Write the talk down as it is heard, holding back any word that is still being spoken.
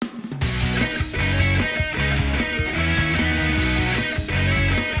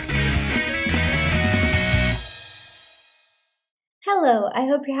Hello, I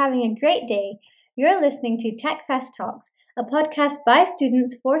hope you're having a great day. You're listening to TechFest Talks, a podcast by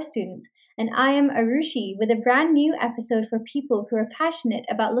students for students, and I am Arushi with a brand new episode for people who are passionate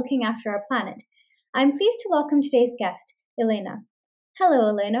about looking after our planet. I'm pleased to welcome today's guest, Elena. Hello,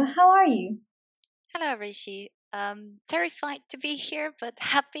 Elena, how are you? Hello, Rishi. Terrified to be here, but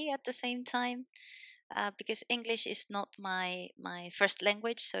happy at the same time because English is not my first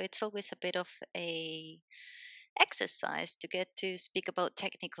language, so it's always a bit of a exercise to get to speak about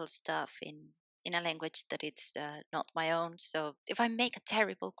technical stuff in a language that it's not my own. So if I make a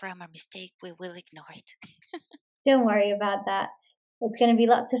terrible grammar mistake, we will ignore it. Don't worry about that. It's going to be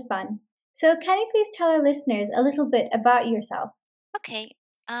lots of fun. So, can you please tell our listeners a little bit about yourself? Okay,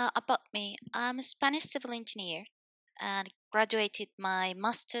 about me, I'm a Spanish civil engineer and graduated my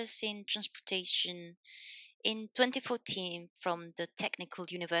master's in transportation in 2014 from the Technical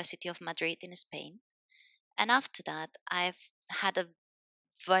University of Madrid in Spain. And after that, I've had a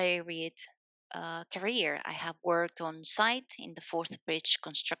varied career. I have worked on site in the Forth Bridge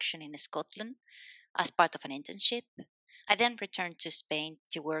construction in Scotland as part of an internship. I then returned to Spain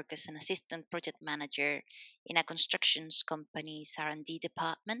to work as an assistant project manager in a constructions company's R&D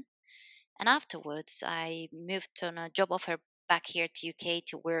department. And afterwards, I moved on a job offer back here to UK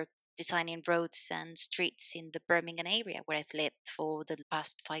to work designing roads and streets in the Birmingham area where I've lived for the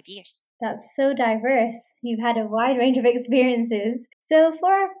past 5 years. That's so diverse. You've had a wide range of experiences. So,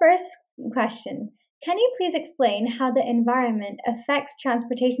 for our first question, can you please explain how the environment affects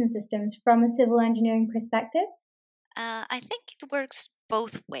transportation systems from a civil engineering perspective? I think it works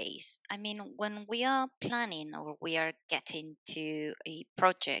both ways. I mean, when we are planning or we are getting to a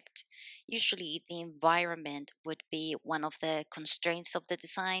project, usually the environment would be one of the constraints of the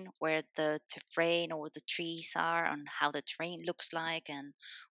design, where the terrain or the trees are, and how the terrain looks like, and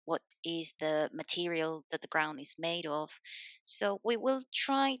what is the material that the ground is made of. So we will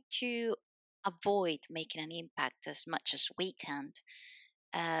try to avoid making an impact as much as we can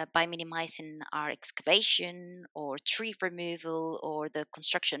by minimizing our excavation or tree removal or the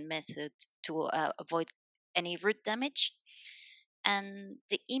construction method to avoid any root damage. And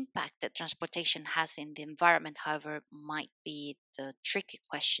the impact that transportation has in the environment, however, might be the tricky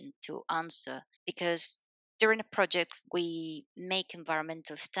question to answer because during a project, we make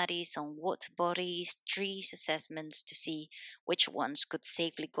environmental studies on water bodies, trees assessments to see which ones could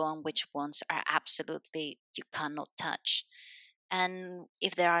safely go and which ones are absolutely you cannot touch. And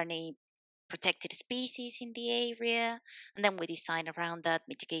if there are any protected species in the area, and then we design around that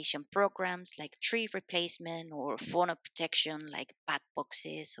mitigation programs like tree replacement or fauna protection like bat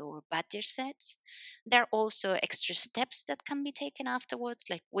boxes or badger sets. There are also extra steps that can be taken afterwards,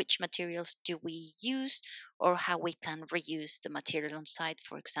 like which materials do we use or how we can reuse the material on site,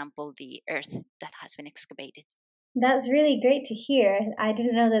 for example, the earth that has been excavated. That's really great to hear. I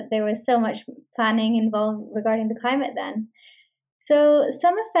didn't know that there was so much planning involved regarding the climate then. So,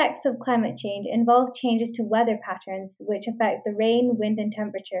 some effects of climate change involve changes to weather patterns, which affect the rain, wind, and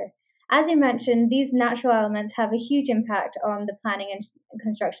temperature. As you mentioned, these natural elements have a huge impact on the planning and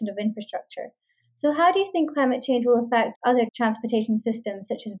construction of infrastructure. So, how do you think climate change will affect other transportation systems,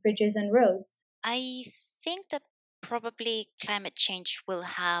 such as bridges and roads? I think that probably climate change will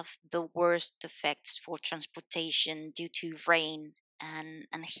have the worst effects for transportation due to rain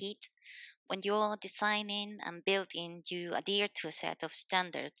and heat. When you're designing and building, you adhere to a set of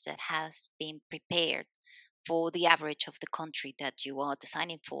standards that has been prepared for the average of the country that you are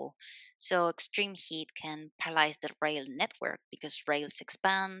designing for. So extreme heat can paralyze the rail network because rails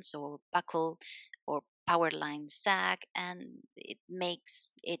expand or buckle or power lines sag, and it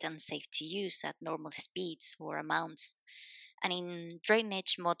makes it unsafe to use at normal speeds or amounts. And in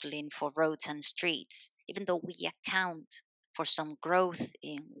drainage modeling for roads and streets, even though we account for some growth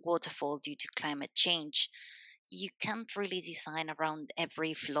in waterfall due to climate change, you can't really design around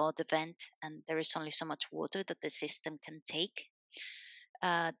every flood event, and there is only so much water that the system can take.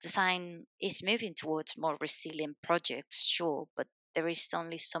 Design is moving towards more resilient projects, sure, but there is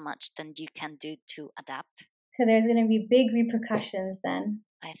only so much that you can do to adapt. So, there's going to be big repercussions then.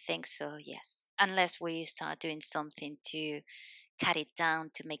 I think so, yes. Unless we start doing something to cut it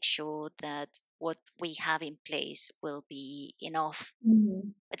down to make sure that what we have in place will be enough.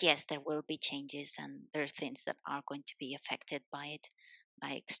 Mhm. But yes, there will be changes and there are things that are going to be affected by it,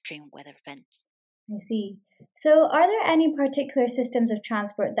 by extreme weather events. I see. So, are there any particular systems of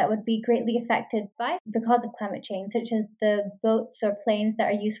transport that would be greatly affected by because of climate change, such as the boats or planes that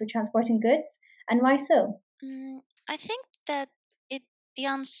are used for transporting goods, and why so? I think that it the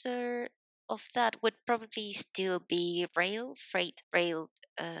answer of that would probably still be rail, freight rail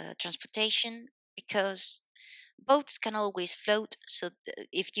transportation, because Boats can always float, so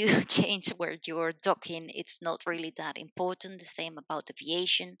if you change where you're docking, it's not really that important. The same about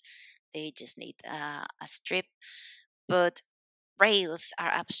aviation, they just need a strip. But rails are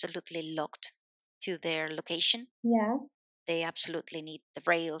absolutely locked to their location. Yeah. They absolutely need the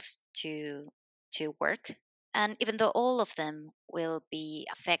rails to work. And even though all of them will be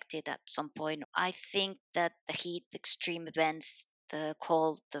affected at some point, I think that the heat, the extreme events, the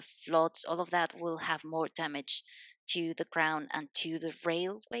cold, the floods, all of that will have more damage to the ground and to the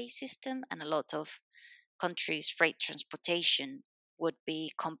railway system. And a lot of countries' freight transportation would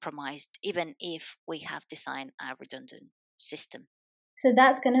be compromised, even if we have designed a redundant system. So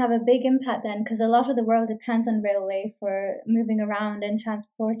that's going to have a big impact then, because a lot of the world depends on railway for moving around and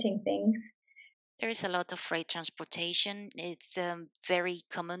transporting things. There is a lot of freight transportation. It's very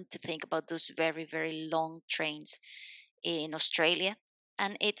common to think about those very, very long trains in Australia.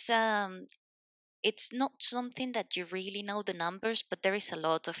 And it's not something that you really know the numbers, but there is a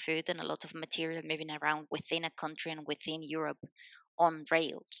lot of food and a lot of material moving around within a country and within Europe on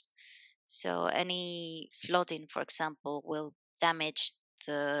rails. So any flooding, for example, will damage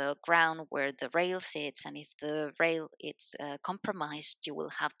the ground where the rail sits, and if the rail is compromised, you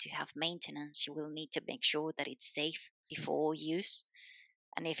will have to have maintenance. You will need to make sure that it's safe before use.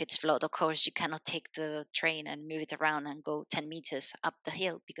 And if it's flood, of course, you cannot take the train and move it around and go 10 meters up the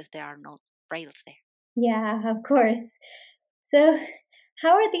hill because there are no rails there. Yeah, of course. So,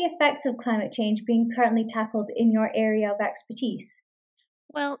 how are the effects of climate change being currently tackled in your area of expertise?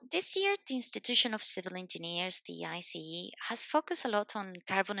 Well, this year, the Institution of Civil Engineers, the ICE, has focused a lot on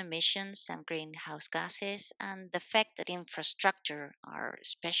carbon emissions and greenhouse gases and the effect that infrastructure, our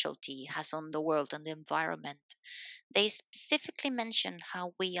specialty, has on the world and the environment. They specifically mention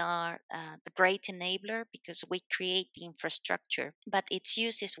how we are the great enabler because we create the infrastructure, but its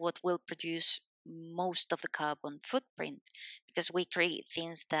use is what will produce most of the carbon footprint because we create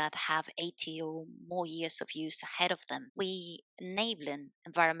things that have 80 or more years of use ahead of them. We enable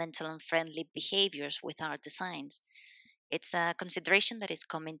environmental and friendly behaviors with our designs. It's a consideration that is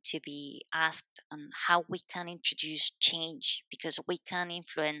coming to be asked on how we can introduce change because we can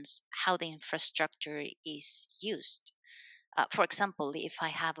influence how the infrastructure is used. For example, if I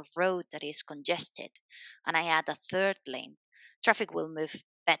have a road that is congested and I add a third lane, traffic will move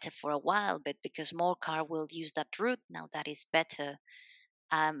better for a while, but because more car will use that route, now that is better.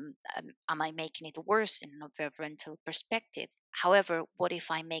 Am I making it worse in an environmental perspective? However, what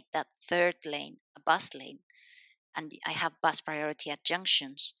if I make that third lane a bus lane and I have bus priority at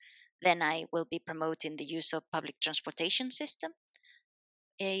junctions? Then I will be promoting the use of public transportation system.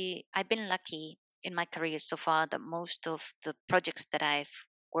 I've been lucky in my career so far that most of the projects that I've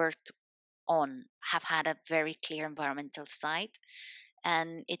worked on have had a very clear environmental side.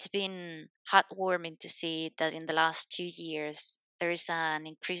 And it's been heartwarming to see that in the last 2 years, there is an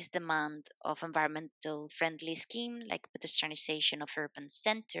increased demand of environmental friendly scheme like pedestrianization of urban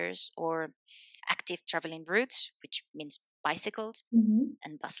centers or active traveling routes, which means bicycles Hmm.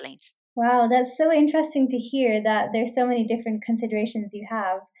 and bus lanes. Wow, that's so interesting to hear that there's so many different considerations you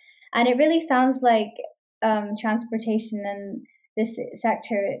have. And it really sounds like transportation and this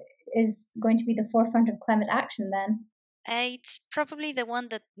sector is going to be the forefront of climate action then. It's probably the one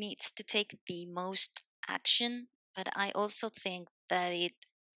that needs to take the most action, but I also think that it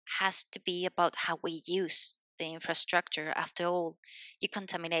has to be about how we use the infrastructure. After all, you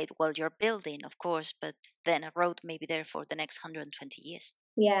contaminate while you're building, of course, but then a road may be there for the next 120 years.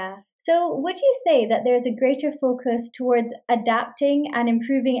 Yeah. So, would you say that there's a greater focus towards adapting and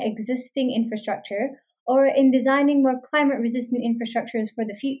improving existing infrastructure or in designing more climate resistant infrastructures for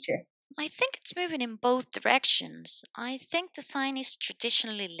the future? I think it's moving in both directions. I think design is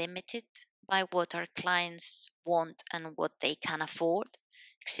traditionally limited by what our clients want and what they can afford,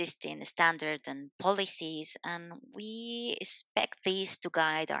 existing standards and policies, and we expect these to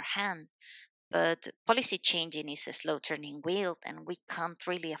guide our hand. But policy changing is a slow turning wheel, and we can't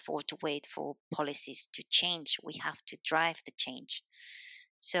really afford to wait for policies to change. We have to drive the change.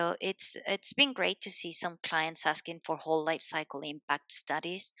 So it's been great to see some clients asking for whole life cycle impact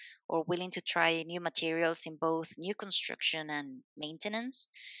studies or willing to try new materials in both new construction and maintenance.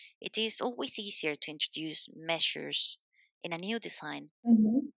 It is always easier to introduce measures in a new design,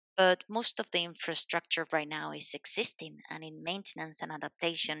 Hmm. but most of the infrastructure right now is existing, and in maintenance and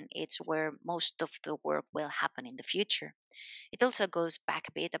adaptation it's where most of the work will happen in the future. It also goes back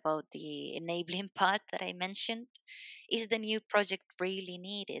a bit about the enabling part that I mentioned. Is the new project really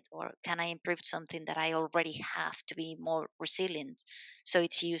needed, or can I improve something that I already have to be more resilient so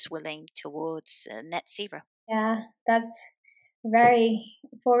its use will aim towards net zero? Yeah, that's very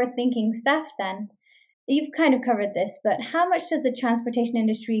forward thinking stuff then. you've kind of covered this, but how much does the transportation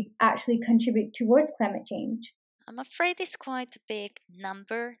industry actually contribute towards climate change? I'm afraid it's quite a big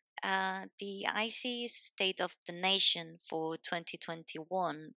number. The IC's State of the Nation for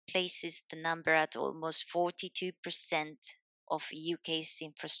 2021 places the number at almost 42% of UK's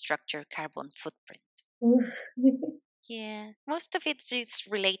infrastructure carbon footprint. Oof. Yeah, most of it is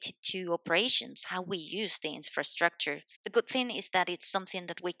related to operations, how we use the infrastructure. The good thing is that it's something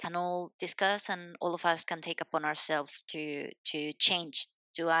that we can all discuss and all of us can take upon ourselves to change.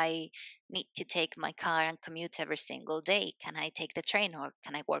 Do I need to take my car and commute every single day? Can I take the train or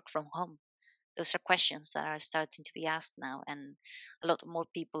can I work from home? Those are questions that are starting to be asked now, and a lot more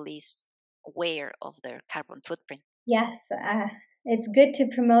people is aware of their carbon footprint. Yes, it's good to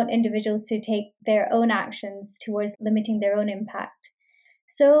promote individuals to take their own actions towards limiting their own impact.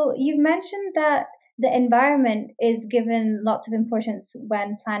 So, you've mentioned that the environment is given lots of importance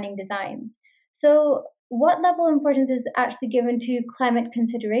when planning designs. So, what level of importance is actually given to climate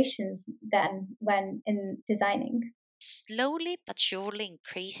considerations then when in designing? Slowly but surely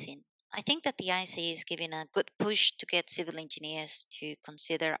increasing. I think that the IC is giving a good push to get civil engineers to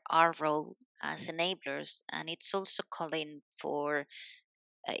consider our role as enablers, and it's also calling for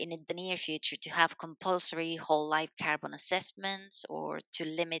in the near future to have compulsory whole life carbon assessments or to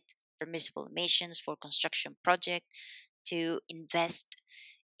limit permissible emissions for construction project, to invest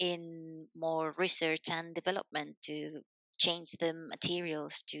in more research and development to change the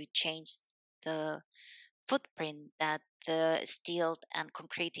materials, to change the footprint that the steel and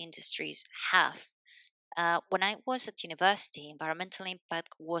concrete industries have. When I was at university, environmental impact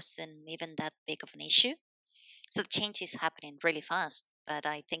wasn't even that big of an issue. So the change is happening really fast, but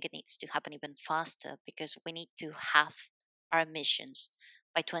I think it needs to happen even faster because we need to halve our emissions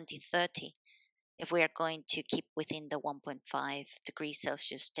by 2030 if we are going to keep within the 1.5 degrees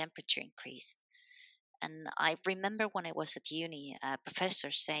Celsius temperature increase. And I remember when I was at uni, a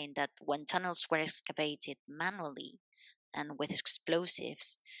professor saying that when tunnels were excavated manually and with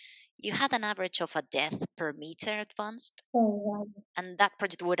explosives, you had an average of a death per meter advanced. Oh, wow. And that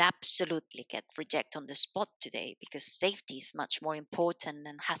project would absolutely get rejected on the spot today because safety is much more important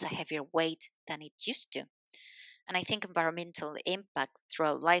and has a heavier weight than it used to. And I think environmental impact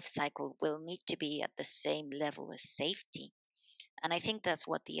throughout life cycle will need to be at the same level as safety. And I think that's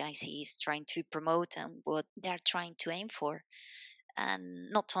what the IC is trying to promote and what they're trying to aim for. And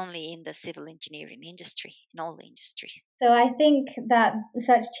not only in the civil engineering industry, in all industries. So I think that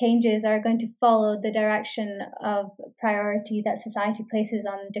such changes are going to follow the direction of priority that society places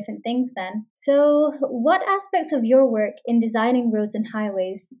on different things then. So, what aspects of your work in designing roads and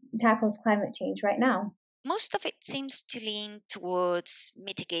highways tackles climate change right now? Most of it seems to lean towards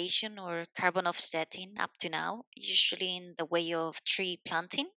mitigation or carbon offsetting up to now, usually in the way of tree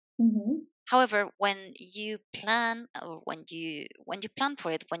planting. Hmm. However, when you plan or when you plan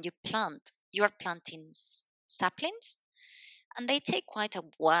for it, when you plant, you are planting saplings, and they take quite a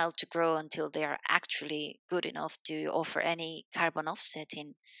while to grow until they are actually good enough to offer any carbon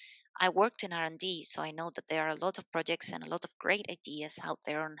offsetting. I worked in R&D, so I know that there are a lot of projects and a lot of great ideas out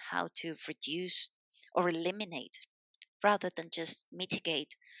there on how to reduce or eliminate rather than just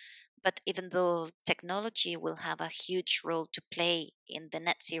mitigate. But even though technology will have a huge role to play in the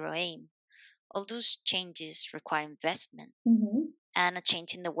net zero aim, all those changes require investment Hmm. and a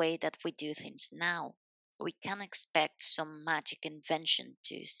change in the way that we do things now. We can't expect some magic invention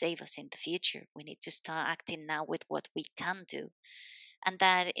to save us in the future. We need to start acting now with what we can do. And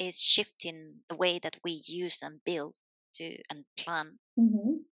that is shifting the way that we use and build to and plan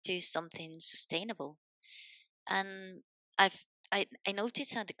Hmm. to something sustainable. And I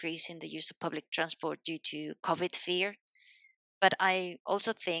noticed a decrease in the use of public transport due to COVID fear, but I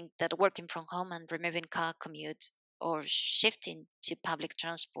also think that working from home and removing car commute or shifting to public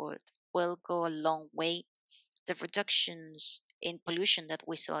transport will go a long way. The reductions in pollution that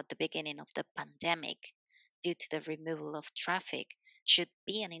we saw at the beginning of the pandemic due to the removal of traffic should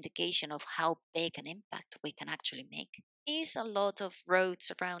be an indication of how big an impact we can actually make. Is a lot of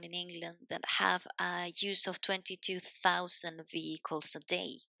roads around in England that have a use of 22,000 vehicles a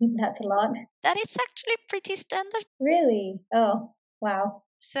day. That's a lot. That is actually pretty standard. Really? Oh, wow.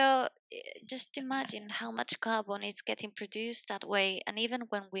 So just imagine how much carbon is getting produced that way. And even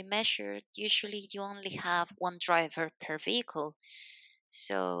when we measure, usually you only have one driver per vehicle.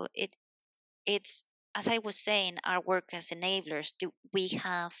 So it's as I was saying, our work as enablers, do we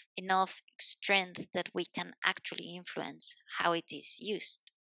have enough strength that we can actually influence how it is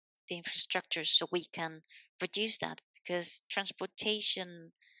used, the infrastructure, so we can reduce that? Because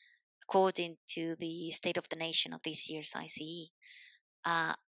transportation, according to the State of the Nation of this year's ICE,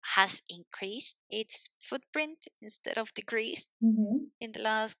 has increased its footprint instead of decreased Hmm. in the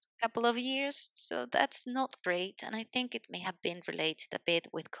last couple of years. So that's not great. And I think it may have been related a bit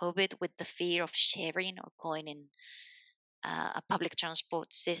with COVID, with the fear of sharing or going in a public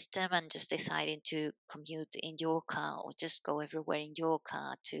transport system and just deciding to commute in your car or just go everywhere in your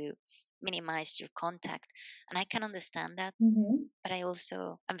car to minimize your contact. And I can understand that. Hmm. But I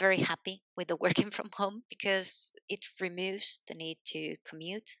also am very happy with the working from home because it removes the need to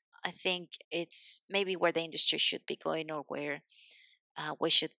commute. I think it's maybe where the industry should be going, or where we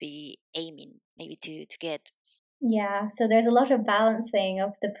should be aiming maybe to get. Yeah, so there's a lot of balancing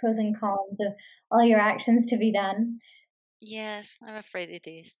of the pros and cons of all your actions to be done. Yes, I'm afraid it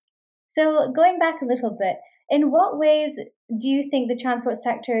is. So, going back a little bit, in what ways do you think the transport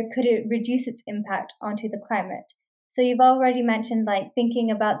sector could it reduce its impact onto the climate? So, you've already mentioned like thinking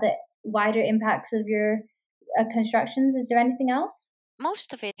about the wider impacts of your constructions. Is there anything else?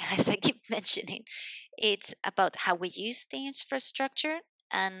 Most of it, as I keep mentioning, it's about how we use the infrastructure.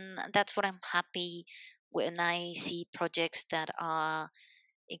 And that's what I'm happy when I see projects that are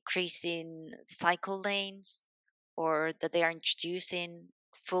increasing cycle lanes, or that they are introducing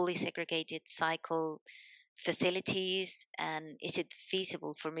fully segregated cycle facilities. And is it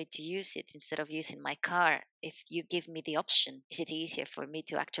feasible for me to use it instead of using my car? If you give me the option, is it easier for me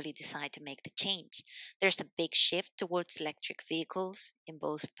to actually decide to make the change? There's a big shift towards electric vehicles in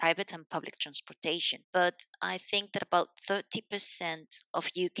both private and public transportation, but I think that about 30%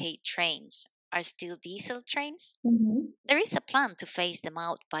 of UK trains are still diesel trains. Hmm. There is a plan to phase them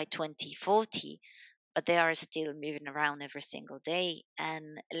out by 2040, but they are still moving around every single day.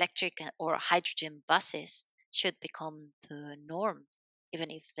 And electric or hydrogen buses should become the norm,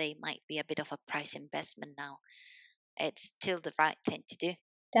 even if they might be a bit of a price investment now. It's still the right thing to do.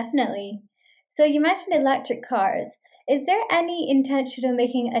 Definitely. So, you mentioned electric cars. Is there any intention of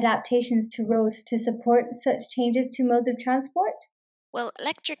making adaptations to roads to support such changes to modes of transport? Well,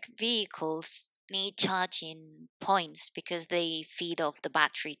 electric vehicles need charging points because they feed off the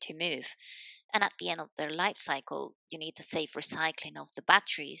battery to move. And at the end of their life cycle, you need the safe recycling of the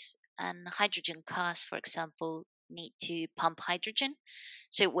batteries. And hydrogen cars, for example, need to pump hydrogen.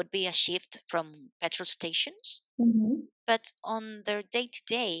 So it would be a shift from petrol stations. Hmm. But on their day to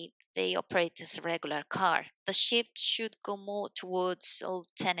day, they operate as a regular car. The shift should go more towards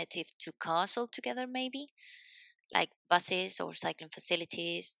alternative to cars altogether, maybe like buses or cycling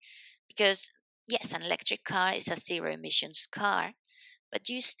facilities. Because, yes, an electric car is a zero emissions car, but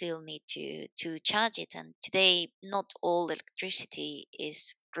you still need to charge it. And today, not all electricity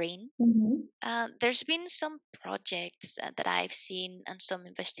is green. Hmm. There's been some projects that I've seen and some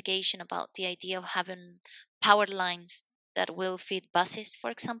investigation about the idea of having power lines that will feed buses, for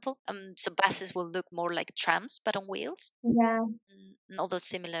example. So buses will look more like trams, but on wheels, Yeah. and all those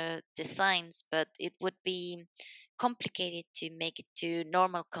similar designs. But it would be complicated to make it to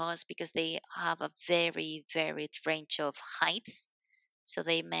normal cars because they have a very varied range of heights. So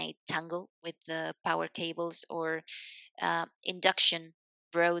they may tangle with the power cables, or induction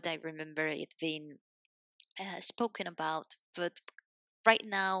road. I remember it being spoken about, but right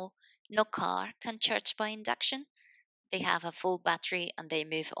now, no car can charge by induction. They have a full battery and they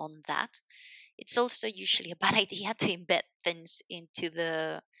move on that. It's also usually a bad idea to embed things into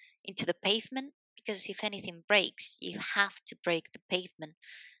the pavement, because if anything breaks, you have to break the pavement,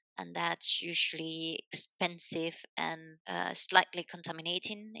 and that's usually expensive and slightly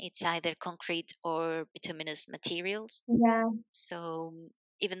contaminating. It's either concrete or bituminous materials. Yeah. So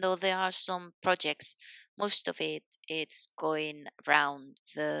even though there are some projects, most of it it's going around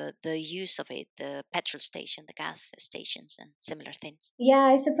the use of it, the petrol station, the gas stations, and similar things.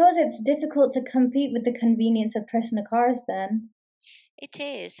 Yeah, I suppose it's difficult to compete with the convenience of personal cars then. It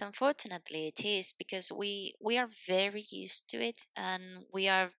is, unfortunately, it is, because we are very used to it, and we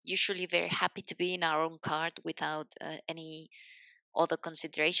are usually very happy to be in our own car without any other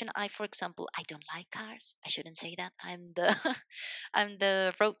consideration. I, for example, I don't like cars. I shouldn't say that. I'm the I'm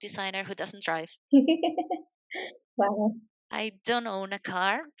the road designer who doesn't drive. Wow. I don't own a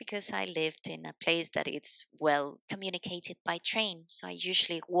car because I lived in a place that it's well communicated by train. So I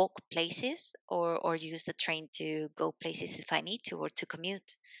usually walk places, or use the train to go places if I need to, or to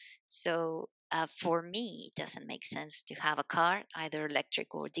commute. So for me, it doesn't make sense to have a car, either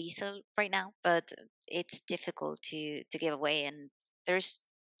electric or diesel right now. But it's difficult to give away. And there's,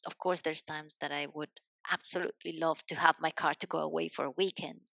 of course, there's times that I would absolutely love to have my car to go away for a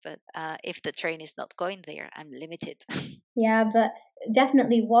weekend. But if the train is not going there, I'm limited. Yeah, but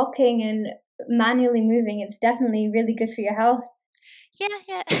definitely walking and manually moving, it's definitely really good for your health. Yeah,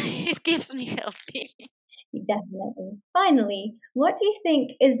 yeah, it keeps me healthy. Definitely. Finally, what do you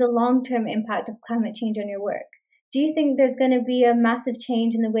think is the long term impact of climate change on your work? Do you think there's going to be a massive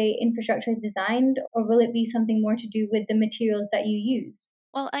change in the way infrastructure is designed, or will it be something more to do with the materials that you use?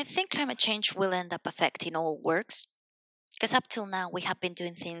 Well, I think climate change will end up affecting all works because up till now we have been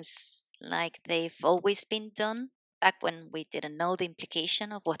doing things like they've always been done back when we didn't know the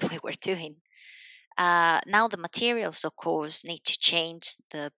implication of what we were doing. Now the materials, of course, need to change.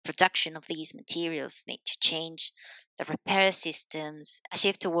 The production of these materials need to change. The repair systems, a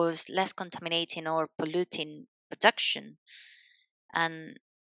shift towards less contaminating or polluting production and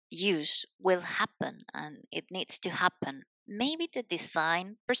use will happen, and it needs to happen. Maybe the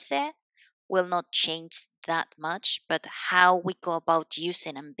design per se will not change that much, but how we go about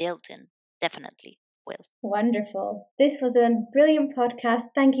using and building definitely will. Wonderful. This was a brilliant podcast.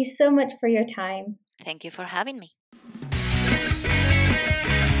 Thank you so much for your time. Thank you for having me.